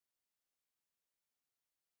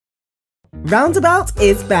Roundabout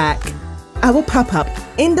is back. Our pop-up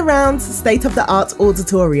in the Rounds state-of-the-art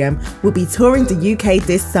auditorium will be touring the UK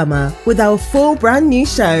this summer with our 4 brand new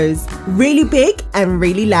shows, Really Big and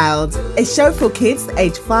Really Loud, a show for kids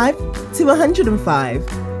aged 5 to 105.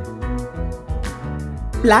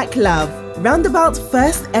 Black Love, Roundabout's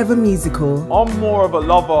first ever musical. I'm more of a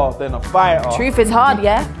lover than a fighter. Truth is hard,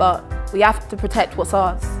 yeah, but we have to protect what's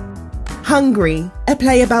ours. Hungry, a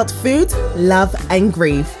play about food, love and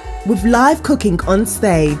grief, with live cooking on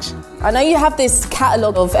stage. I know you have this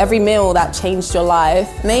catalogue of every meal that changed your life.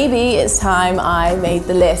 Maybe it's time I made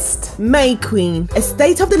the list. May Queen, a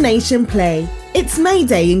State of the Nation play. It's May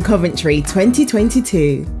Day in Coventry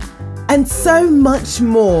 2022. And so much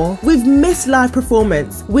more. We've missed live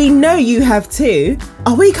performance. We know you have too.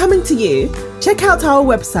 Are we coming to you? Check out our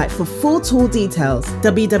website for full tour details,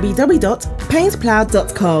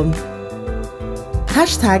 www.paintplow.com.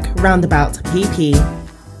 #RoundaboutPP.